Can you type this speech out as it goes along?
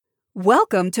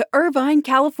Welcome to Irvine,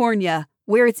 California,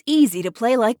 where it's easy to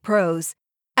play like pros.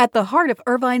 At the heart of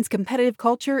Irvine's competitive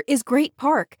culture is Great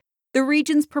Park, the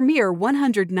region's premier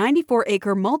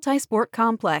 194-acre multi-sport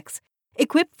complex,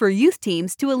 equipped for youth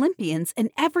teams to Olympians and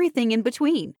everything in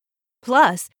between.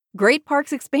 Plus, Great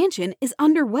Park's expansion is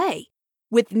underway.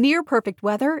 With near-perfect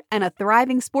weather and a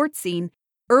thriving sports scene,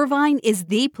 Irvine is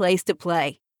the place to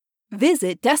play.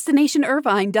 Visit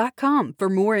DestinationIrvine.com for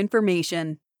more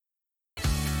information.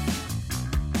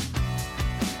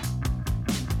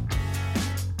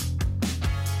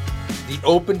 The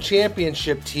Open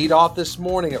Championship teed off this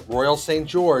morning at Royal St.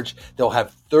 George. They'll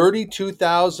have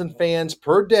 32,000 fans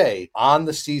per day on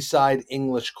the Seaside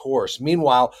English course.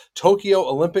 Meanwhile, Tokyo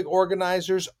Olympic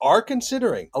organizers are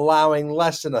considering allowing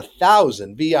less than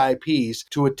 1,000 VIPs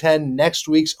to attend next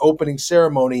week's opening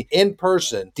ceremony in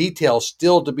person. Details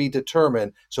still to be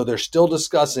determined, so they're still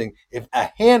discussing if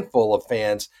a handful of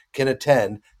fans can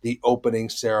attend the opening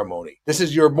ceremony. This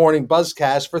is your morning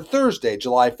buzzcast for Thursday,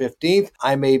 July 15th.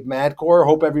 I'm Abe Madcore.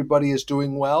 Hope everybody is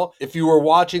doing well. If you were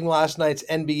watching last night's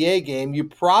NBA game, you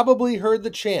probably heard the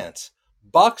chants,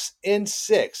 Bucks in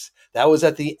 6. That was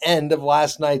at the end of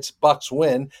last night's Bucks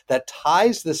win that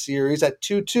ties the series at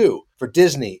 2-2. For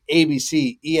Disney,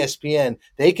 ABC, ESPN,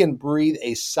 they can breathe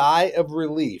a sigh of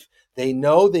relief. They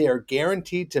know they are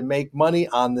guaranteed to make money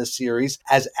on this series,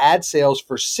 as ad sales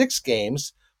for 6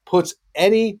 games puts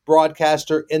any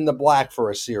broadcaster in the black for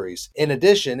a series. In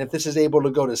addition, if this is able to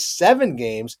go to 7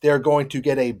 games, they're going to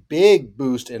get a big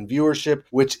boost in viewership,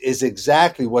 which is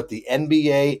exactly what the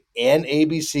NBA and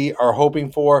ABC are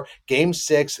hoping for. Game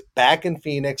 6 back in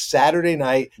Phoenix, Saturday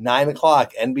night, 9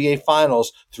 o'clock, NBA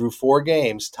Finals through 4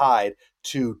 games tied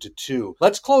 2-2.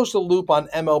 Let's close the loop on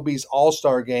MLB's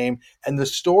All-Star Game, and the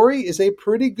story is a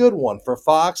pretty good one for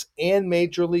Fox and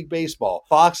Major League Baseball.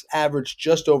 Fox averaged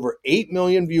just over 8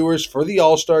 million viewers for the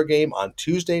All-Star Game on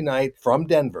Tuesday night from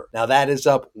Denver. Now that is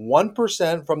up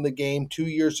 1% from the game 2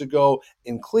 years ago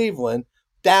in Cleveland,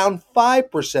 down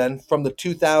 5% from the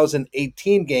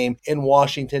 2018 game in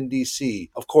Washington, D.C.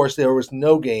 Of course, there was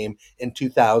no game in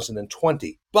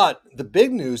 2020. But the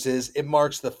big news is it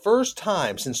marks the first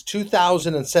time since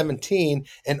 2017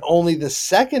 and only the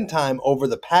second time over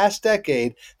the past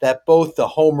decade that both the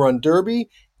Home Run Derby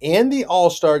and the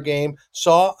All-Star Game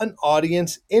saw an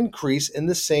audience increase in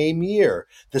the same year.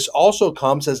 This also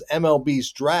comes as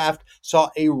MLB's draft saw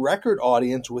a record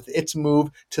audience with its move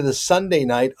to the Sunday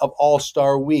night of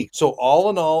All-Star Week. So all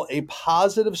in all, a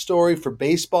positive story for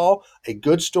baseball, a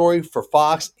good story for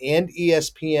Fox and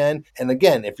ESPN. And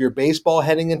again, if you're baseball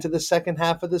heading into the second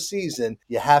half of the season,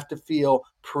 you have to feel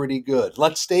pretty good.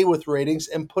 Let's stay with ratings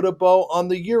and put a bow on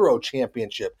the Euro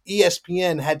Championship.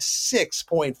 ESPN had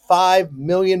 6.5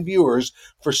 million viewers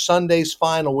for Sunday's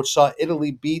final, which saw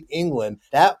Italy beat England.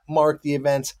 That marked the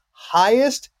event's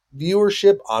highest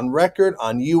viewership on record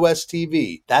on US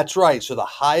TV. That's right, so the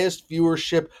highest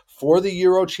viewership for the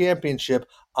Euro Championship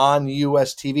on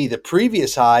US TV. The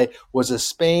previous high was a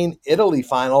Spain-Italy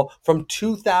final from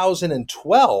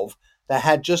 2012 that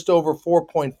had just over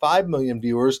 4.5 million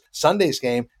viewers. Sunday's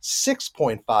game,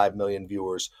 6.5 million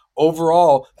viewers.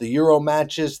 Overall, the Euro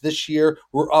matches this year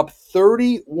were up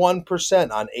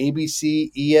 31% on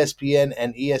ABC, ESPN,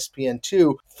 and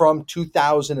ESPN2 from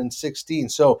 2016.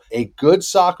 So a good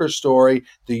soccer story.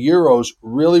 The Euros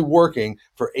really working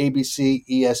for ABC,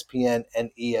 ESPN, and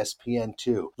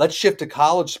ESPN2. Let's shift to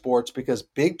college sports because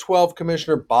Big 12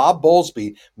 Commissioner Bob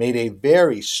Bowlesby made a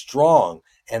very strong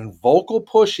and vocal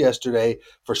push yesterday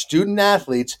for student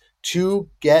athletes to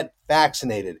get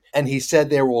vaccinated. And he said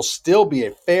there will still be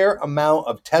a fair amount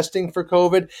of testing for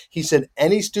COVID. He said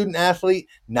any student athlete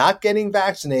not getting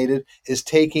vaccinated is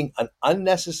taking an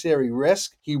unnecessary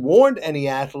risk. He warned any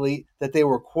athlete that they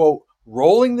were, quote,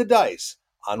 rolling the dice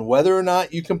on whether or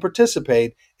not you can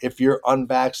participate if you're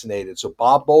unvaccinated. So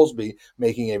Bob Bowlesby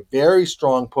making a very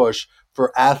strong push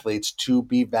for athletes to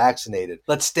be vaccinated.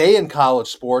 Let's stay in college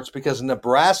sports because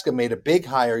Nebraska made a big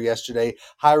hire yesterday,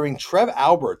 hiring Trev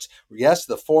Alberts, yes,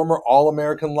 the former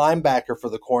All-American linebacker for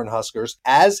the Cornhuskers,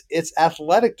 as its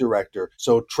athletic director.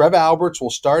 So Trev Alberts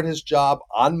will start his job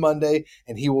on Monday,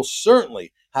 and he will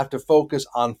certainly have to focus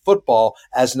on football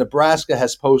as Nebraska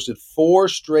has posted 4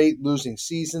 straight losing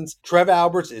seasons. Trev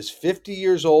Alberts is 50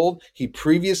 years old. He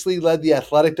previously led the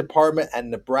athletic department at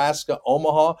Nebraska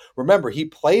Omaha. Remember, he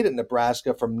played at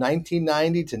Nebraska from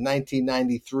 1990 to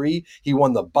 1993. He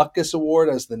won the Butkus Award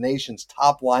as the nation's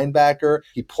top linebacker.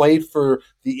 He played for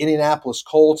the Indianapolis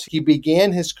Colts. He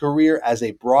began his career as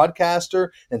a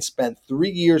broadcaster and spent 3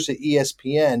 years at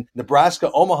ESPN.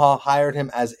 Nebraska Omaha hired him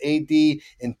as AD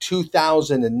in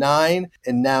 2000 2009,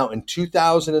 and now in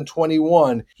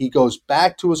 2021, he goes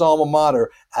back to his alma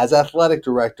mater as athletic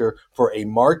director for a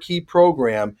marquee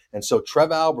program. And so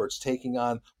Trev Alberts taking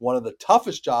on one of the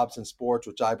toughest jobs in sports,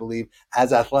 which I believe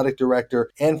as athletic director,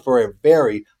 and for a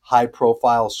very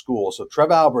high-profile school. So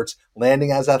Trev Alberts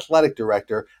landing as athletic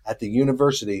director at the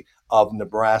University of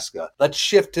Nebraska. Let's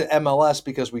shift to MLS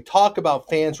because we talk about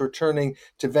fans returning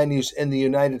to venues in the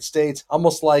United States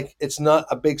almost like it's not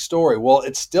a big story. Well,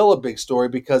 it's still a big story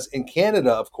because in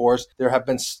Canada, of course, there have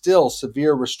been still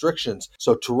severe restrictions.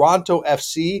 So Toronto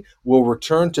FC will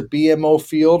return to BMO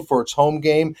Field for its home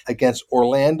game against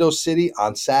Orlando City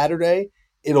on Saturday.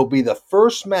 It'll be the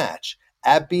first match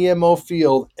at BMO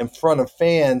Field in front of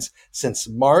fans since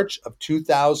March of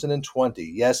 2020.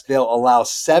 Yes, they'll allow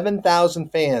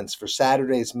 7,000 fans for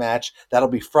Saturday's match. That'll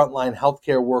be frontline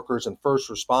healthcare workers and first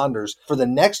responders. For the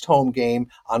next home game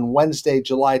on Wednesday,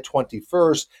 July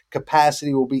 21st,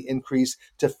 capacity will be increased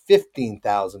to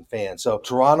 15,000 fans. So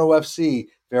Toronto FC,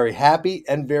 very happy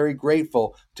and very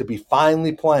grateful to be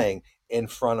finally playing in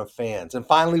front of fans. And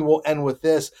finally, we'll end with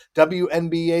this.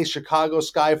 WNBA Chicago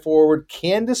Sky forward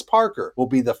Candace Parker will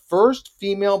be the first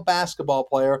female basketball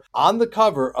player on the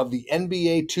cover of the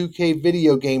NBA 2K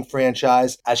video game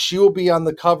franchise, as she will be on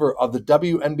the cover of the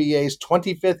WNBA's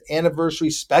 25th anniversary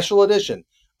special edition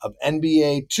of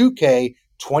NBA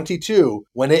 2K22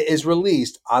 when it is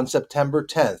released on September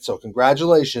 10th. So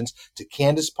congratulations to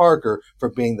Candace Parker for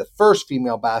being the first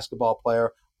female basketball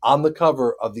player on the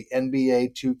cover of the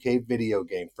NBA 2K video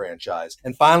game franchise.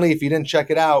 And finally, if you didn't check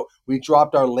it out, we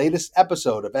dropped our latest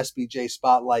episode of SBJ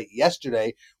Spotlight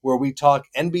yesterday, where we talk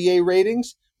NBA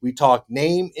ratings, we talk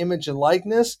name, image, and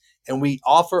likeness, and we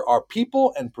offer our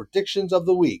people and predictions of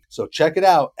the week. So check it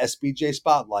out, SBJ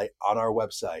Spotlight, on our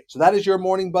website. So that is your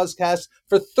Morning Buzzcast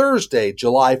for Thursday,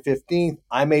 July 15th.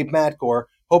 I'm Abe Matcore.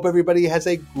 Hope everybody has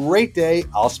a great day.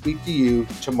 I'll speak to you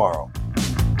tomorrow.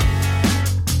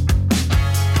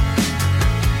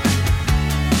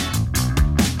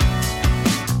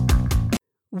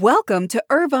 Welcome to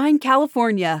Irvine,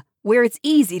 California, where it's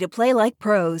easy to play like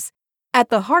pros. At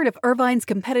the heart of Irvine's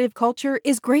competitive culture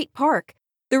is Great Park,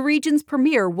 the region's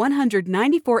premier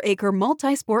 194-acre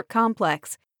multi-sport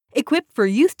complex, equipped for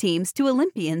youth teams to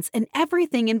Olympians and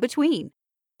everything in between.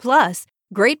 Plus,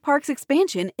 Great Park's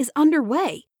expansion is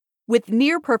underway. With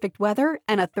near-perfect weather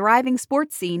and a thriving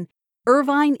sports scene,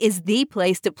 Irvine is the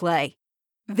place to play.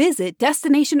 Visit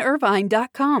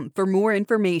DestinationIrvine.com for more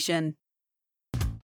information.